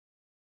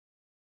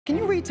Can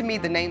you read to me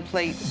the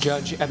nameplate?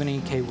 Judge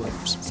Eboni K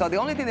Williams. So the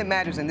only thing that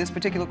matters in this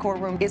particular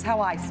courtroom is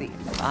how I see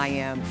it. I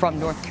am from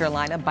North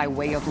Carolina by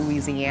way of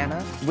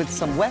Louisiana with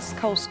some West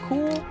Coast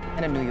cool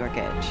and a New York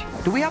edge.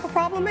 Do we have a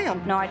problem,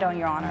 ma'am? No, I don't,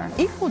 Your Honor.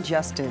 Equal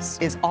justice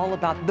is all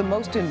about the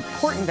most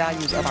important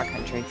values of our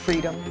country: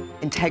 freedom,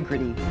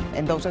 integrity,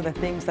 and those are the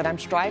things that I'm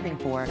striving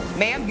for.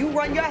 Ma'am, you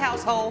run your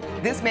household,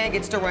 this man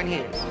gets to run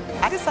his.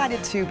 I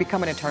decided to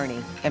become an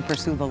attorney and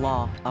pursue the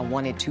law. I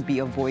wanted to be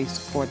a voice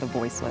for the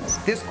voiceless.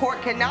 This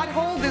court cannot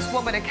hold this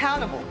woman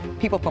accountable.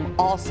 People from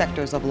all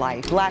sectors of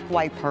life, black,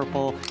 white,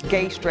 purple,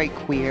 gay, straight,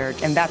 queer,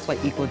 and that's what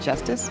equal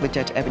justice with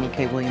Judge Eboni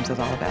K Williams is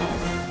all about.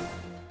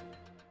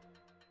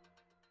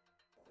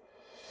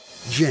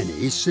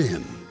 Jenny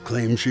Sim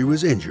claims she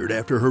was injured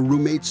after her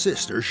roommate's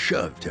sister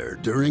shoved her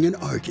during an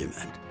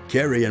argument.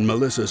 Carrie and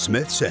Melissa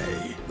Smith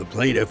say the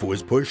plaintiff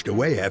was pushed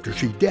away after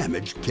she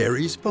damaged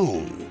Carrie's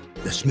phone.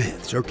 The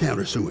Smiths are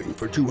countersuing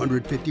for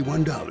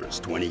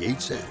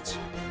 $251.28.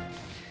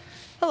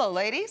 Hello,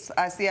 ladies.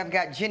 I see I've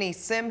got Jenny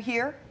Sim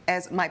here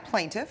as my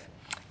plaintiff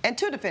and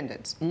two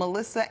defendants,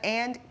 Melissa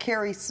and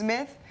Carrie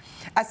Smith.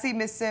 I see,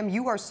 Ms. Sim,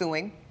 you are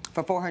suing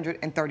for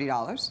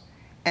 $430.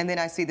 And then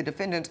I see the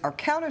defendants are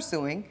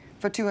countersuing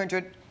for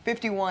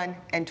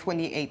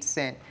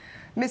 $251.28.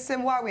 Ms.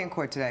 Sim, why are we in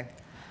court today?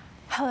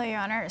 Hello, Your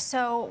Honor.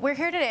 So we're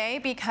here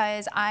today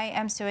because I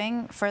am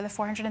suing for the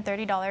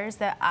 $430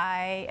 that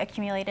I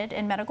accumulated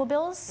in medical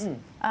bills.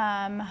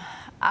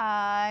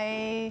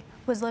 I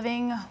was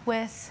living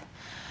with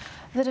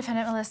the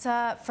defendant,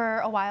 Melissa,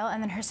 for a while,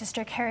 and then her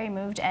sister, Carrie,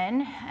 moved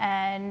in.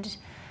 And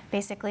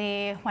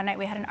basically, one night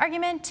we had an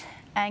argument,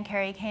 and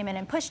Carrie came in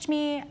and pushed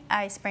me.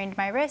 I sprained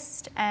my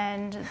wrist,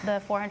 and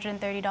the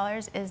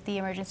 $430 is the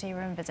emergency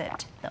room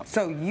visit bill.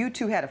 So you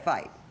two had a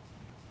fight?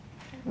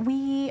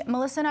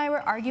 Melissa and I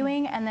were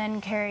arguing, and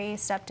then Carrie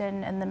stepped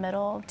in the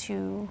middle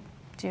to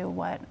do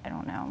what? I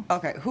don't know.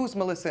 Okay, who's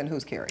Melissa and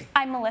who's Carrie?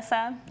 I'm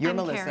Melissa. You're I'm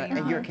Melissa Carrie.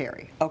 and you're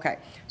Carrie. Okay,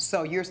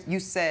 so you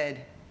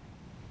said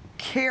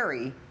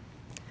Carrie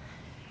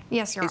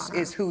Yes, Your Honor.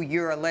 is who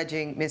you're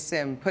alleging Ms.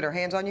 Sim put her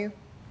hands on you?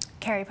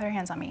 Carrie put her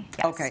hands on me,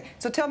 yes. Okay,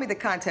 so tell me the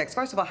context.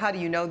 First of all, how do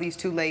you know these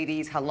two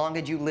ladies? How long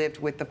had you lived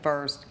with the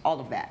first? All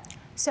of that.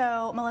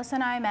 So Melissa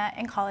and I met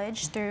in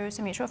college through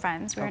some mutual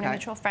friends. We were in a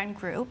mutual friend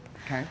group.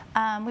 Okay.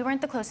 We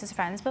weren't the closest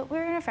friends, but we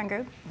were in a friend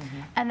group.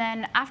 And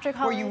then after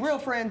college... Were you real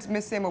friends,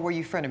 Ms. Sim, or were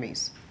you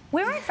frenemies?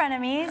 We weren't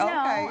frenemies, no.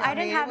 I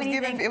didn't have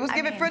anything... It was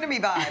giving frenemy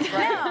vibes,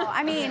 right? No,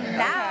 I mean,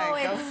 now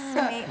it's...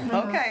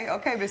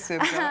 Okay, Ms. Sim,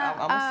 so I'm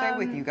going to stay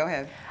with you. Go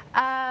ahead.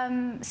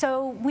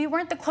 So we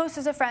weren't the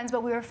closest of friends,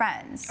 but we were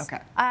friends. Okay.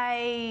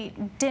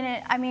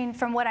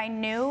 From what I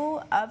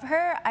knew of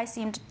her,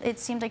 it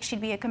seemed like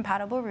she'd be a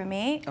compatible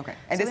roommate. Okay.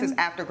 And so this is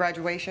after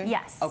graduation?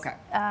 Yes. Okay.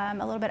 A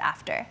little bit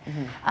after.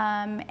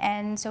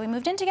 And so we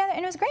moved in together,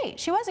 and it was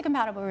great. She was a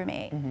compatible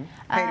roommate.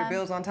 Paid her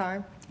bills on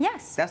time?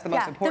 Yes. That's the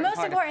most important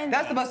part.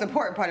 That's the thing. most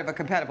important part of a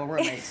compatible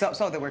roommate, so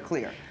that we're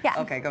clear. Yeah.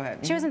 Okay, go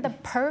ahead. She wasn't the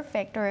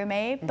perfect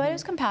roommate, but it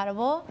was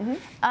compatible.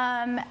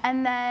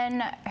 And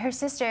then her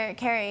sister,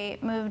 Carrie,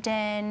 moved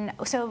in.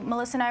 So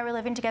Melissa and I were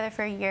living together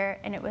for a year,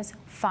 and it was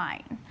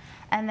fine.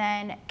 And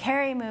then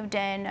Carrie moved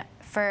in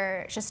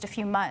for just a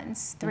few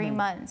months, 3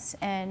 months,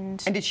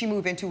 and... And did she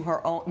move into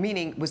her own,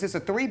 meaning, was this a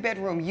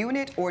 3-bedroom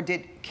unit, or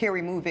did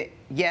Carrie move it?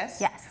 Yes?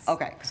 Yes.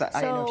 Okay, because I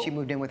didn't know if she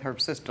moved in with her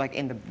sister, like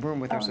in the room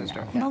with her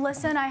sister. No.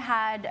 Melissa and I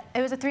had,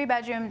 it was a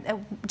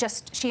 3-bedroom,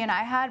 just she and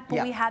I had,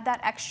 but we had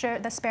that extra,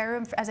 the spare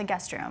room as a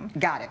guest room.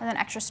 Got it. And then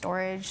extra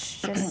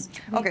storage,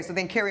 just... Okay, so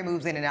then Carrie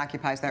moves in and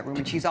occupies that room,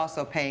 and she's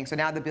also paying, so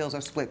now the bills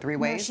are split 3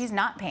 ways? No, she's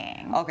not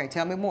paying. Okay,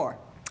 tell me more.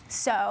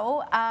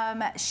 So,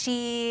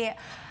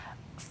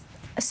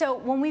 So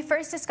when we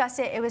first discussed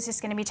it, it was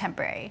just going to be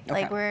temporary. Okay.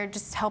 Like we're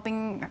just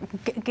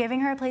giving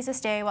her a place to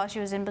stay while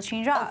she was in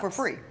between jobs. Oh, for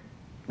free?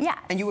 Yes.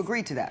 And you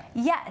agreed to that?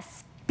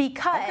 Yes,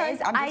 because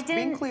I'm just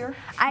being clear.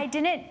 I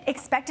didn't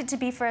expect it to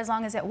be for as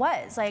long as it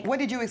was. Like, what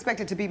did you expect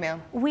it to be, ma'am?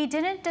 We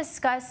didn't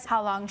discuss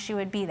how long she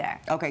would be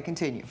there. Okay,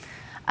 continue.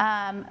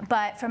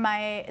 But for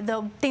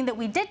the thing that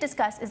we did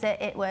discuss is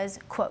that it was,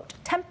 quote,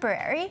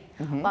 temporary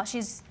while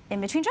she's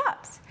in between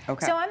jobs.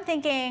 Okay. So I'm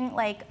thinking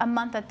like a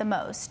month at the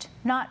most,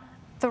 not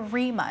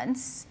 3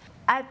 months.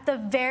 At the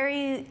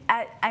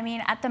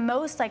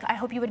most, like, I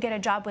hope you would get a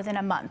job within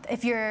a month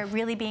if you're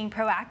really being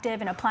proactive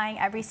and applying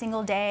every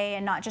single day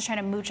and not just trying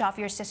to mooch off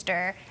your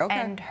sister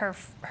and her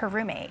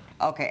roommate.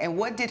 Okay, and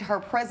what did her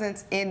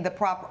presence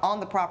on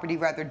the property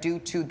do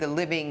to the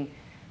living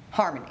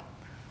harmony?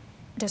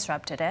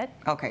 Disrupted it.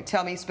 Okay,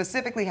 tell me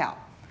specifically how.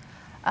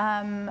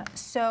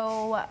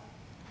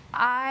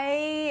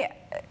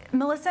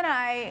 Melissa and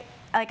I,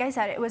 like I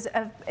said,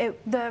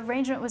 the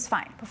arrangement was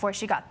fine before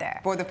she got there.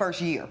 For the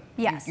first year?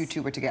 Yes. You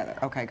two were together.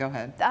 Okay, go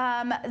ahead.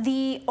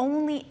 The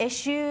only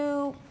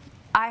issue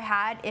I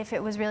had, if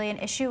it was really an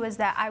issue, was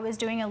that I was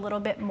doing a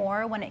little bit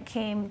more when it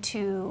came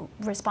to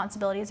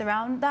responsibilities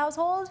around the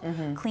household,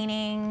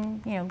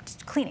 cleaning,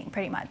 cleaning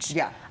pretty much.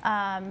 Yeah.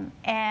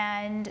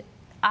 And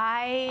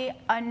I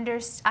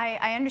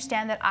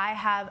understand that I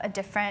have a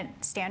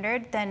different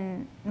standard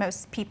than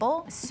most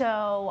people.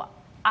 So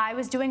I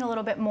was doing a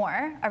little bit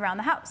more around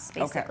the house,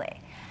 basically.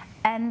 Okay.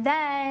 And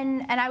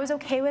then, I was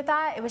okay with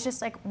that. It was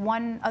just like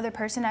one other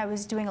person I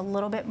was doing a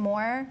little bit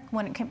more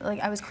when it came, like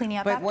I was cleaning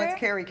up after. But once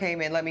Carrie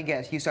came in, let me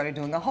guess, you started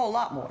doing a whole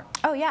lot more.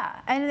 Oh yeah,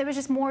 and there was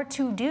just more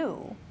to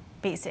do,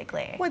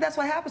 basically. Well, that's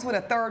what happens when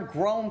a third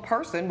grown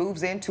person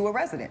moves into a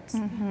residence.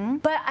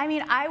 But I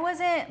mean, I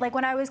wasn't, like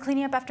when I was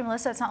cleaning up after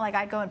Melissa, it's not like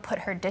I'd go and put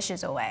her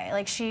dishes away.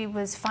 Like she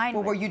was fine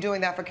Well, with were you doing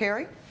that for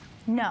Carrie?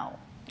 No.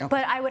 Okay.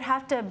 But I would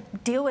have to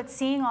deal with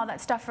seeing all that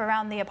stuff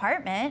around the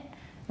apartment,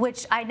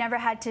 which I never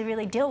had to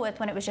really deal with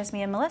when it was just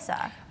me and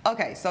Melissa.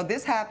 Okay, so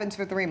this happens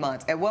for 3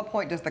 months. At what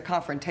point does the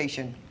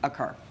confrontation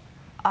occur?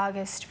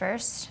 August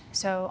 1st,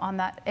 so on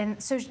that,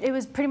 and so it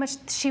was pretty much,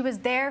 she was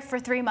there for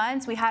 3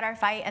 months, we had our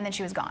fight, and then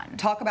she was gone.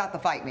 Talk about the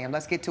fight, ma'am.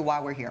 Let's get to why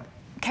we're here.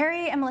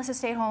 Carrie and Melissa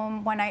stayed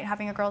home one night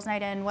having a girls'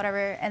 night in,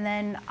 whatever, and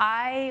then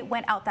I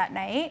went out that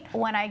night.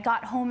 When I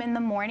got home in the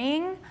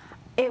morning,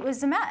 it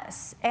was a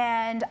mess,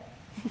 and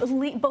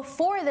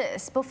before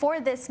this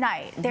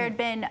night, there had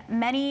been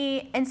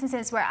many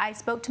instances where I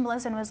spoke to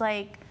Melissa and was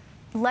like,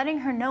 letting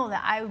her know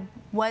that I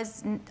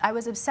was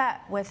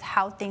upset with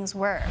how things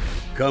were.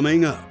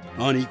 Coming up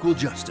on Equal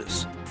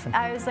Justice.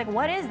 I was like,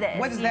 what is this?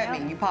 What does that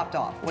mean? You popped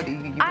off. What do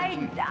you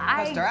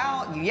cussed her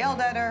out? You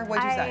yelled at her?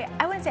 What'd you say?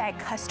 I wouldn't say I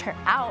cussed her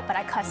out, but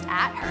I cussed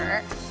at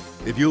her.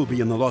 If you'll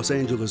be in the Los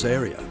Angeles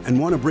area and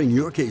want to bring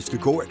your case to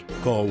court,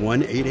 call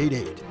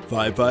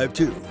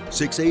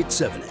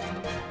 1-888-552-6878.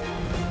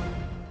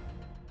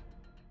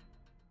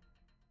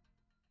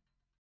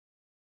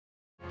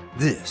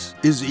 This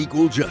is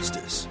Equal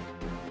Justice.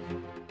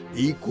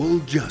 Equal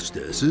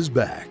Justice is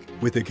back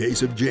with the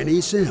case of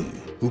Jenny Sim,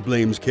 who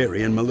blames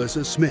Carrie and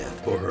Melissa Smith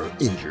for her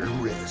injured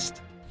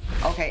wrist.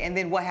 Okay, and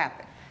then what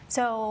happened?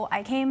 So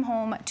I came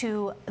home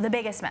to the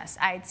biggest mess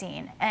I'd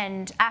seen.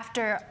 And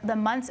after the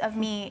months of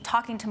me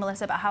talking to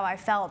Melissa about how I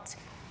felt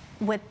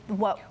with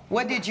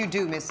What did you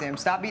do, Miss Sim?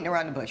 Stop beating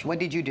around the bush. What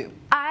did you do?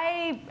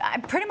 I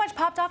pretty much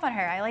popped off on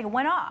her. I like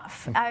went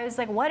off. I was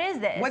like, what is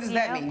this? What does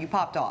that mean? You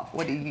popped off.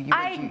 What do you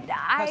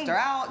cussed her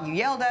out? You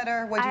yelled at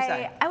her? What'd you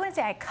say? I wouldn't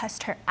say I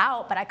cussed her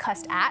out, but I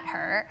cussed at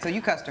her. So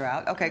you cussed her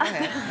out. Okay, go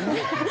ahead.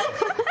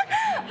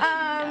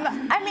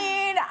 I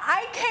mean,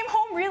 I came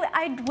home really,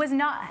 I'm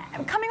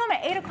coming home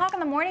at 8 o'clock in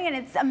the morning and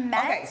it's a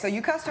mess. Okay, so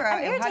you cussed her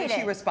out, and how did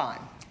she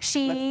respond?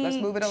 Let's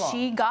move it along.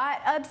 She got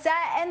upset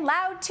and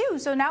loud too,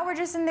 so now we're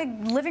just in the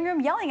living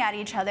room yelling at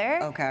each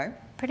other. Okay.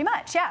 Pretty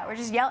much, yeah. We're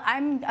just yelling.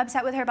 I'm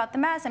upset with her about the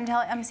mess. I'm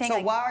saying. So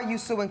like, why are you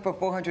suing for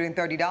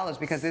 $430?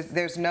 Because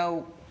it's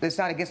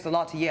not against the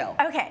law to yell.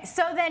 Okay,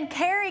 so then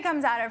Carrie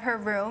comes out of her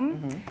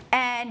room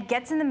and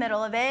gets in the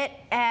middle of it,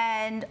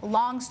 and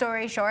long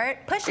story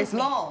short, pushes me. It's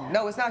long.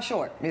 No, it's not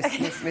short, Miss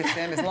Sim. It's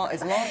long.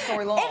 It's long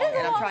story long. It is and a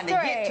I'm long trying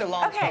story. to get to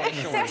long story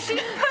short. So she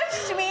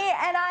pushed me,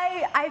 and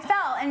I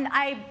fell, and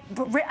I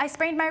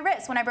sprained my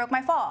wrist when I broke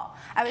my fall.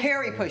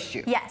 Carrie pushed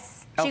you. Yes.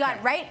 She Okay.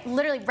 got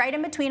literally right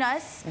in between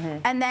us,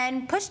 and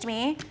then pushed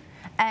me,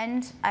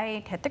 and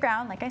I hit the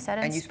ground, like I said,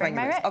 and you sprained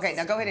my your wrist. Okay,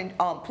 now go ahead and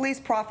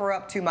please proffer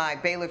up to my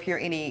bailiff here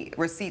any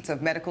receipts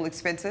of medical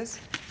expenses.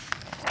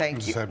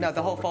 Thank you. No,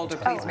 the whole folder,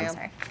 please, ma'am.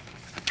 Sorry.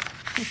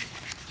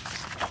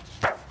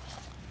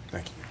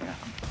 Thank you.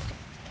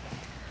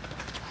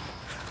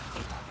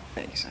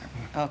 Thank you, sir.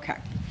 Okay.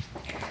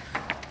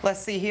 Let's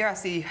see here. I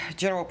see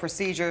general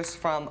procedures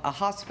from a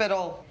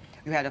hospital.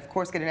 You had, of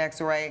course, get an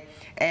X-ray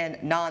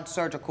and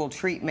non-surgical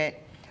treatment,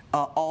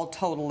 all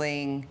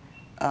totaling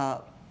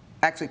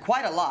actually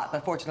quite a lot.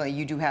 But fortunately,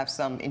 you do have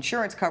some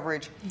insurance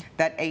coverage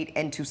that ate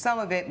into some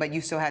of it, but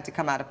you still had to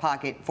come out of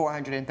pocket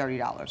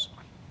 $430.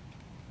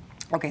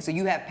 Okay, so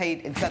you have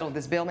paid and settled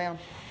this bill, ma'am?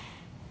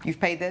 You've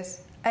paid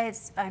this?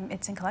 It's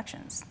in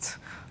collections.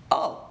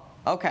 Oh,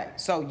 okay.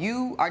 So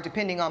you are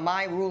depending on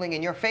my ruling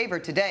in your favor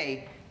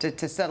today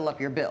to settle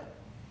up your bill.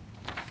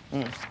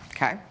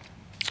 Okay.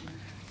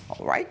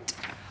 All right.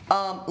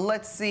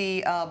 Let's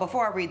see.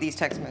 Before I read these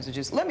text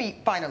messages, let me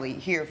finally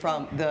hear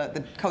from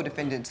the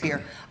co-defendants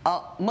here.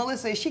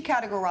 Melissa, is she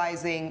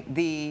categorizing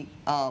the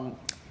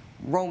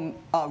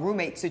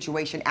roommate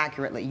situation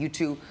accurately? You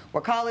two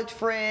were college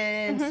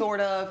friends,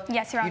 sort of.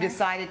 Yes, Your Honor. You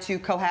decided to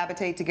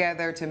cohabitate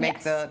together to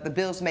make the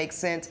bills make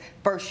sense.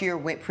 First year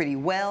went pretty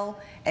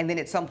well, and then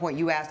at some point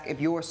you asked if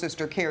your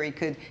sister Carrie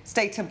could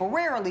stay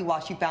temporarily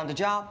while she found a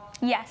job?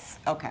 Yes.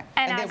 Okay.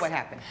 And then what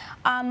happened?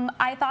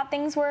 I thought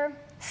things were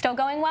still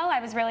going well. I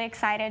was really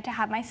excited to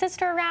have my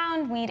sister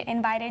around. We'd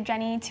invited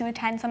Jenny to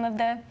attend some of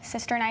the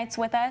sister nights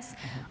with us.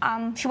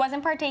 She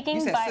wasn't partaking,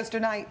 You said but sister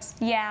nights?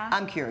 Yeah.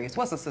 I'm curious.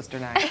 What's a sister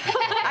night?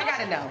 I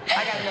gotta know.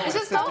 What a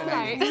sister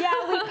night is. Yeah,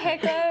 we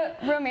pick a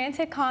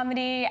romantic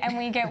comedy and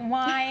we get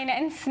wine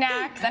and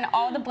snacks and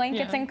all the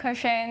blankets and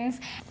cushions,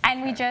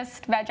 and we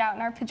just veg out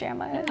in our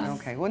pajamas.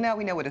 Okay. Well, now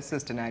we know what a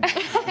sister night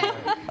is.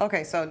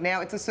 Okay, so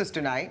now it's a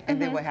sister night, and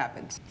then what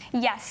happens?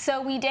 Yes,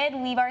 so we did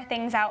leave our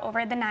things out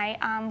over the night.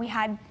 We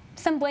had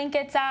some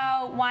blankets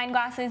out, wine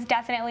glasses,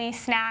 definitely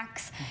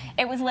snacks.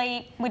 It was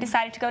late. We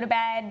decided to go to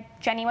bed.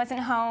 Jenny wasn't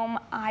home.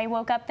 I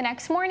woke up the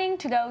next morning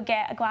to go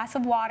get a glass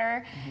of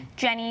water.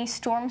 Jenny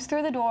storms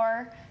through the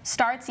door,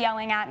 starts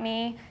yelling at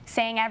me,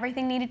 saying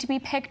everything needed to be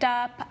picked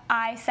up.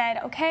 I said,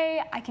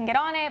 okay, I can get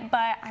on it,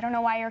 but I don't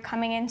know why you're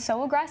coming in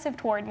so aggressive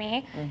toward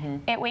me.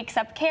 It wakes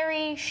up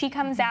Carrie. She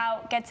comes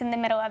out, gets in the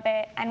middle of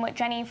it, and what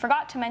Jenny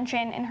forgot to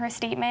mention in her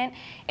statement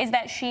is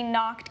that she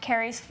knocked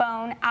Carrie's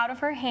phone out of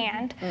her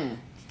hand.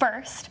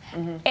 First.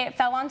 It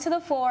fell onto the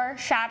floor,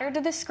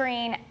 shattered the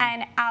screen,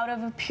 and out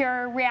of a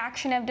pure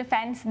reaction of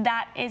defense,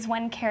 that is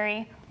when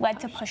Carrie led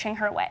to pushing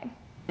her away.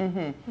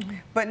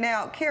 But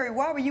now, Carrie,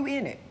 why were you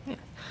in it?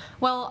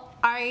 Well,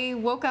 I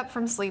woke up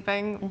from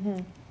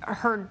sleeping,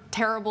 heard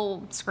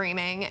terrible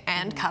screaming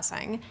and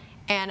cussing,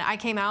 and I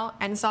came out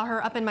and saw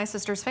her up in my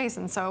sister's face,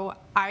 and so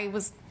I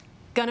was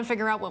gonna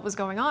figure out what was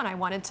going on. I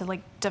wanted to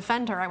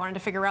defend her. I wanted to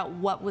figure out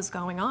what was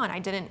going on. I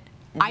didn't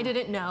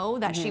know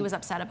that she was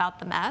upset about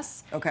the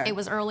mess. Okay. It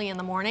was early in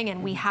the morning,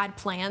 and we had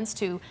plans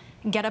to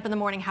get up in the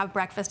morning, have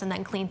breakfast, and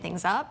then clean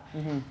things up.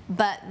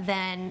 But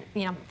then,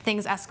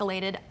 things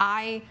escalated.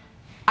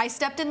 I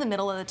stepped in the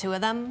middle of the two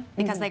of them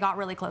because they got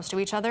really close to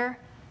each other.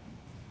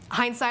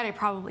 Hindsight, I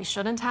probably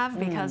shouldn't have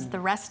because the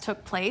rest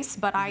took place,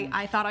 but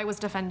I thought I was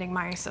defending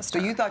my sister.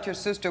 So you thought your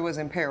sister was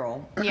in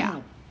peril.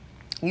 Yeah.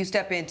 You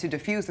step in to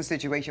defuse the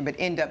situation, but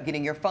end up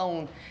getting your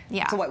phone.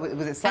 Yeah. So what,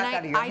 was it slapped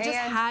out of your hand? I just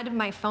had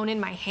my phone in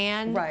my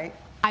hand. Right.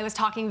 I was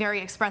talking very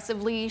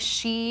expressively.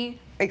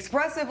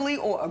 Expressively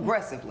or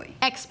aggressively?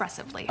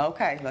 Expressively.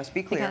 Okay, let's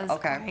be clear. Because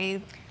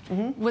okay.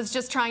 I was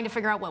just trying to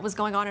figure out what was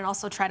going on and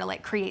also try to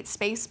create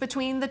space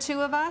between the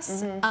two of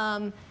us.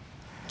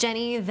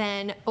 Jenny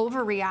then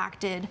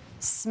overreacted,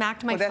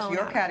 smacked my phone Well,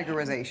 that's your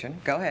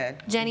categorization. Go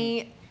ahead.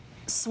 Jenny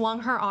swung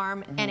her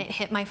arm and it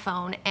hit my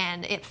phone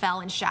and it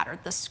fell and shattered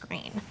the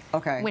screen.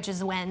 Okay. Which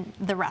is when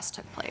the rest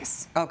took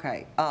place.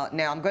 Okay.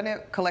 Now I'm going to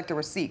collect a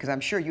receipt because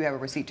I'm sure you have a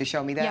receipt to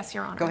show me that. Yes,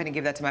 Your Honor. Go ahead and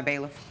give that to my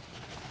bailiff.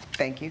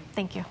 Thank you.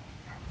 Thank you.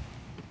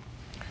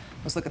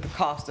 Let's look at the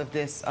cost of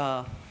this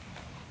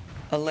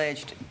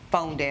alleged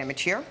phone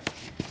damage here.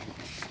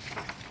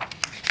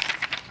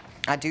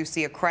 I do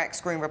see a cracked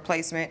screen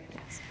replacement.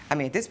 I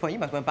mean, at this point, you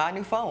must buy a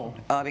new phone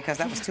because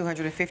that was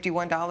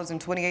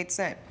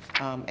 $251.28.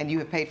 And you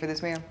have paid for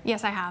this, ma'am?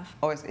 Yes, I have.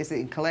 Or is it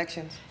in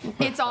collections?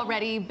 It's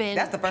already been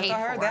That's the first paid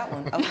I heard for. that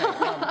one.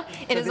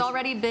 Okay. It has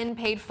already been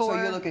paid for. So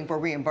you're looking for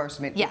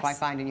reimbursement Yes. if I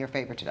find in your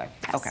favor today?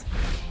 Yes. Okay.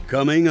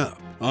 Coming up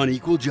on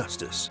Equal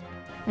Justice.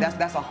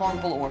 That's a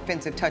harmful or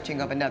offensive touching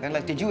of another.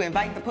 Unless, did you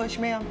invite the push,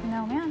 ma'am?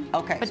 No, ma'am.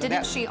 Okay. But so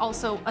didn't she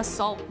also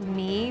assault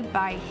me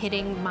by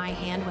hitting my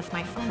hand with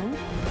my phone?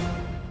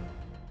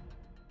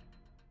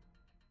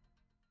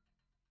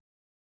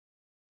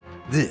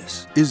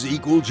 This is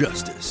Equal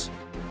Justice.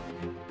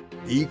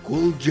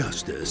 Equal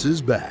Justice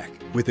is back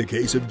with the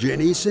case of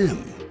Jenny Sim,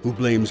 who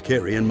blames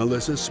Carrie and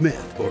Melissa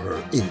Smith for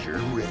her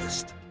injured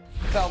wrist.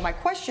 So my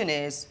question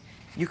is,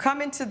 you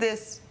come into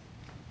this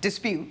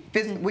dispute,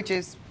 which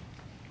is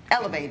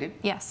elevated.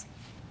 Yes.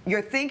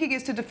 Your thinking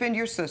is to defend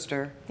your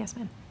sister. Yes,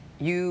 ma'am.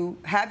 You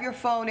have your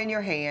phone in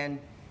your hand.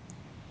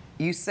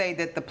 You say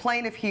that the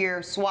plaintiff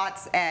here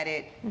swats at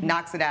it,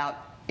 knocks it out,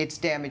 it's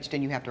damaged,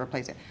 and you have to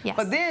replace it. Yes.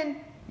 But then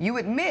you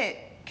admit,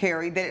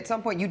 Carrie, that at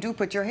some point you do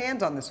put your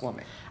hands on this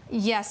woman.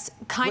 Yes,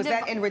 kind of. Was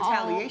that in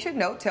retaliation?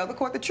 No, tell the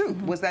court the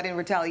truth. Was that in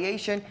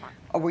retaliation?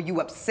 Or were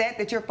you upset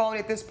that your phone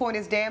at this point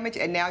is damaged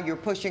and now you're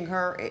pushing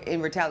her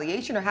in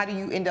retaliation? Or how do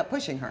you end up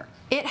pushing her?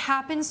 It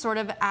happened sort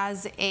of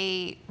as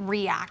a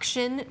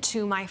reaction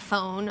to my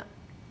phone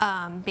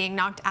being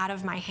knocked out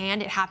of my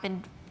hand. It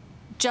happened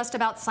just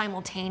about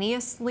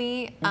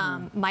simultaneously.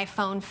 My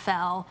phone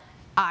fell.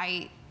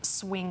 I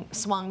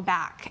swung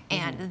back,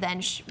 and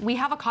then we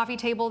have a coffee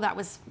table that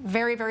was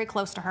very, very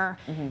close to her.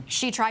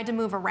 She tried to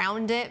move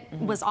around it,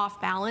 was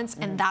off balance,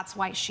 and that's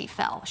why she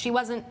fell. She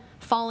wasn't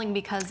falling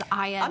because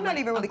I'm not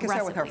even really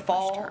concerned with her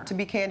fall, to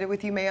be candid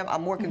with you, ma'am.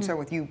 I'm more concerned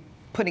with you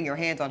putting your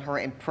hands on her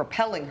and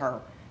propelling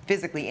her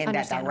physically in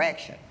that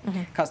direction.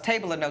 Because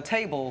table or no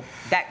table,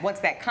 once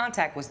that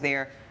contact was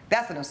there,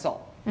 that's an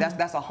assault.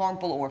 That's a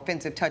harmful or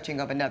offensive touching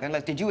of another.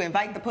 Unless, did you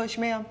invite the push,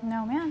 ma'am?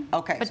 No, ma'am.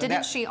 Okay. But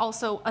didn't she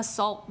also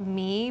assault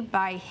me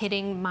by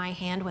hitting my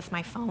hand with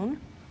my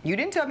phone? You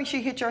didn't tell me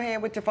she hit your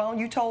hand with your phone.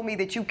 You told me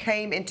that you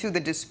came into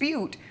the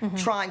dispute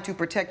trying to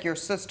protect your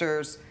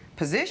sister's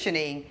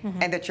positioning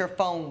and that your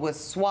phone was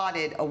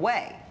swatted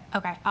away.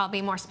 Okay, I'll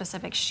be more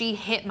specific. She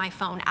hit my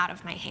phone out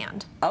of my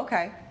hand.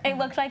 Okay. It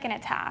looked like an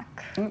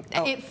attack.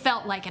 It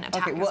felt like an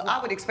attack Okay, as well,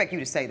 I would expect you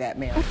to say that,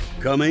 ma'am.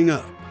 Coming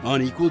up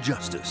on Equal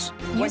Justice.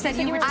 You said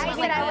you were just I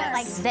said I went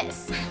like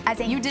this,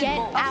 as in You did get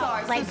both. I'm out,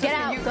 sorry, like sister, get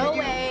can out, you- go can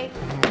you- away.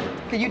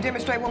 Can you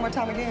demonstrate one more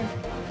time again?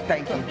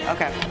 Thank you.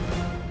 Okay.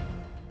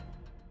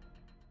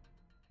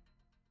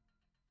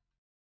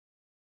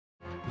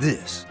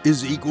 This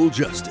is Equal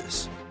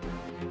Justice.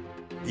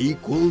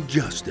 Equal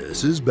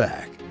Justice is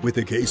back with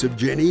the case of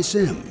Jenny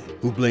Sim,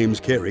 who blames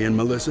Carrie and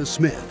Melissa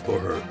Smith for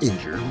her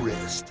injured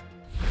wrist.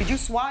 Did you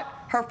swat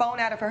her phone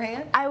out of her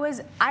hand? I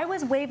was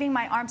waving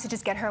my arms to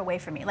just get her away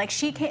from me. Like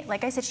she came,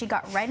 like I said, she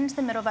got right into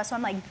the middle of us. So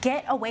I'm like,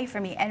 get away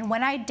from me. And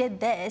when I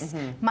did this,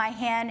 my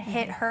hand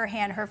hit her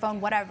hand, her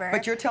phone, whatever.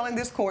 But you're telling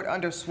this court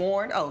under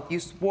sworn oath, you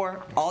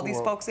swore all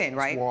these folks in,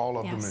 right? Swore all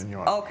of them in,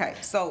 Your Honor. Okay,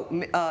 so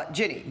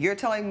Jenny, you're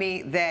telling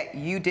me that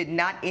you did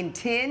not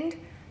intend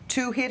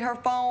to hit her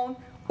phone,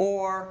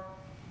 or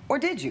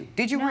did you?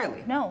 Did you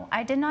really? No,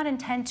 I did not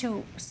intend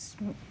to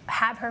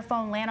have her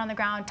phone land on the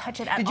ground,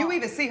 touch it at all. Did you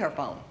even see her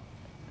phone?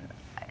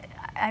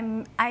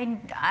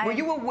 Were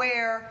you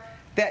aware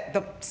that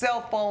the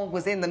cell phone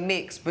was in the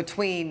mix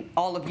between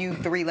all of you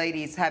three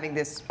ladies having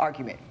this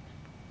argument?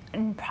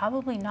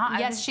 Probably not.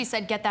 Yes, she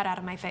said, get that out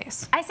of my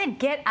face. I said,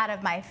 get out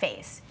of my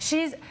face.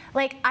 She's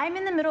like, I'm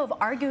in the middle of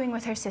arguing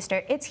with her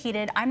sister. It's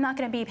heated. I'm not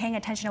going to be paying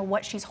attention to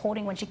what she's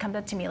holding when she comes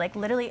up to me. Like,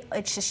 literally,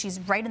 it's just she's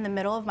right in the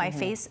middle of my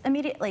face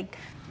immediately. Like,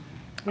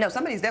 no,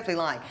 somebody's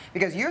definitely lying,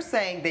 because you're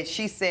saying that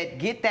she said,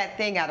 get that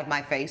thing out of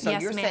my face. So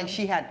Yes, you're ma'am. saying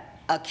she had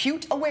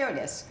acute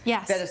awareness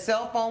Yes. that a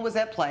cell phone was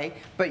at play,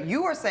 but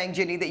you are saying,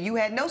 Jenny, that you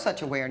had no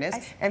such awareness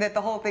and that the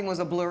whole thing was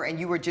a blur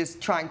and you were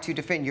just trying to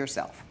defend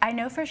yourself. I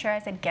know for sure I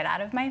said, get out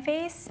of my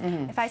face.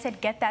 If I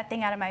said, get that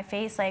thing out of my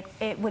face, like,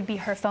 it would be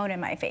her phone in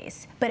my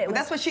face. But it was,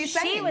 that's what she's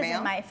saying, she was ma'am.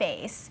 in my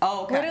face.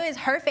 Oh, okay. Literally, it's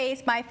her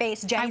face, my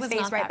face, Jenny's was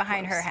face not right that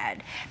behind close. her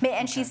head.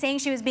 And she's saying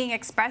she was being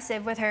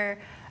expressive with her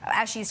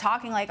as she's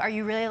talking. Like, are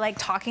you really, like,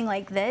 talking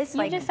like this? You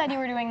like, just said you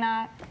were doing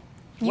that.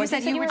 You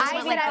said you were just I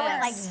went said like I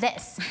went like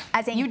this. this.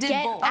 As in, You did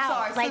get both. I'm out.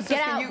 sorry, Like, sisters,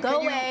 get out,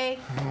 go away.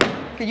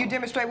 Can you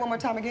demonstrate one more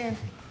time again?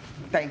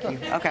 Thank you.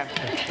 Okay.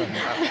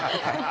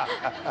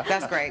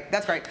 That's great.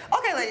 That's great.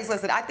 Okay, ladies,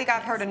 listen, I think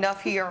I've heard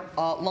enough here.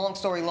 Long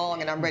story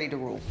long, and I'm ready to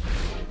rule.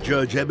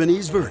 Judge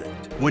Eboni's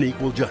verdict when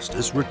equal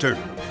justice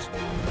returns.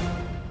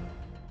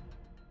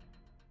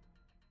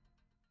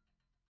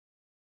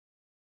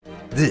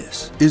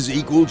 This is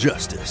Equal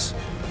Justice.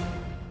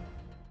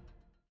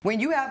 When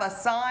you have a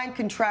signed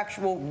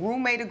contractual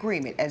roommate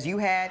agreement, as you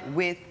had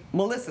with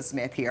Melissa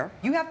Smith here,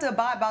 you have to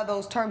abide by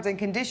those terms and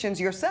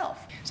conditions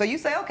yourself. So you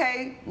say,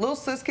 okay, little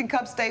sis can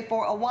come stay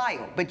for a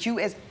while, but you,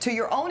 as to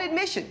your own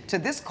admission to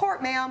this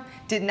court, ma'am,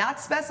 did not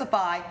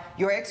specify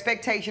your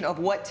expectation of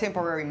what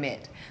temporary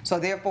meant. So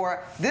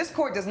therefore, this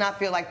court does not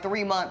feel like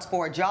 3 months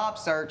for a job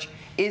search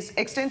is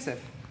extensive.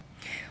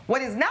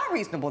 What is not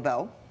reasonable,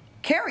 though,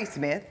 Carrie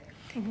Smith,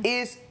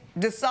 is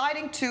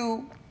deciding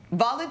to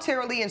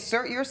voluntarily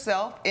insert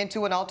yourself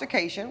into an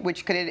altercation,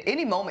 which could at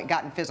any moment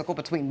gotten physical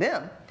between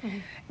them,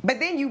 but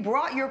then you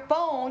brought your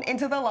phone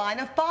into the line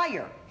of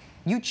fire.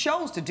 You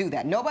chose to do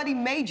that. Nobody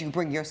made you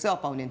bring your cell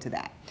phone into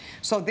that.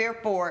 So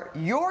therefore,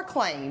 your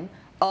claim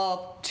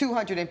of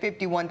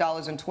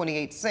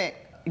 $251.28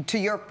 to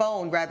your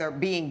phone, rather,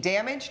 being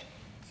damaged,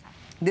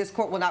 this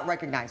court will not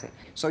recognize it.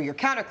 So your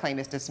counterclaim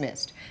is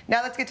dismissed.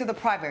 Now let's get to the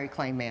primary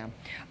claim, ma'am.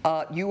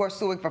 You are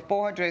suing for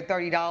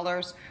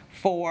 $430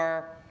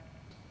 for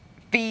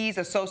fees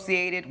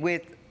associated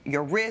with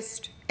your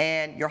wrist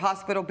and your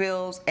hospital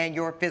bills and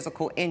your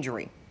physical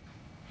injury.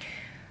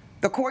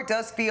 The court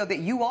does feel that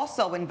you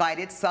also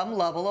invited some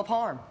level of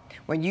harm.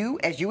 When you,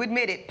 as you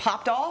admitted,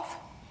 popped off,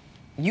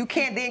 you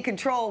can't then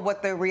control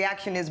what the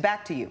reaction is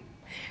back to you.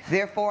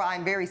 Therefore,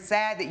 I'm very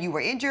sad that you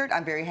were injured.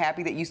 I'm very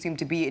happy that you seem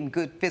to be in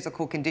good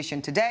physical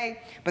condition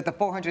today, but the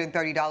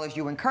 $430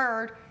 you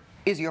incurred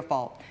is your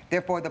fault.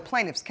 Therefore, the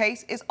plaintiff's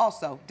case is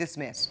also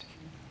dismissed.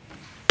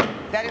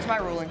 That is my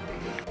ruling.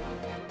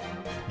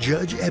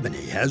 Judge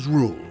Eboni has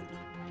ruled.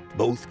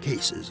 Both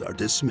cases are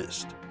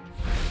dismissed.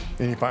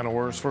 Any final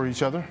words for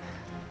each other?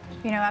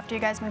 You know, after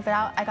you guys move it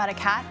out, I got a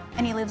cat,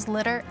 and he leaves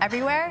litter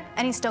everywhere,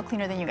 and he's still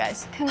cleaner than you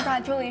guys.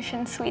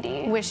 Congratulations,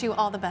 sweetie. Wish you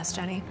all the best,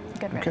 Jenny.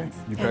 Good Okay, riddance.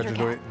 you've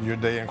had your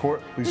day in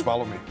court. Please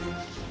follow me.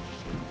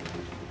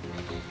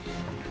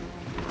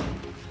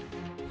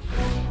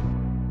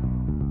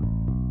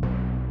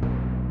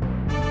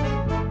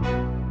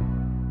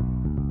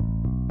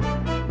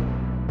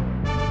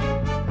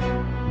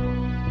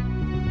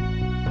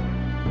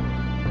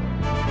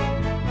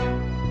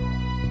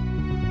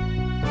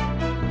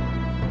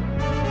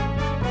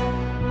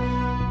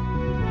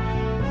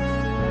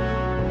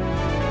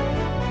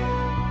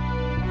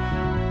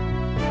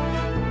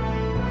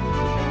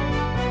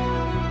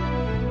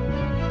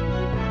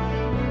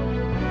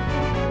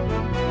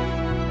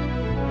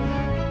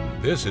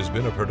 This has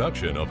been a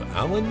production of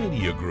Allen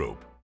Media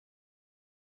Group.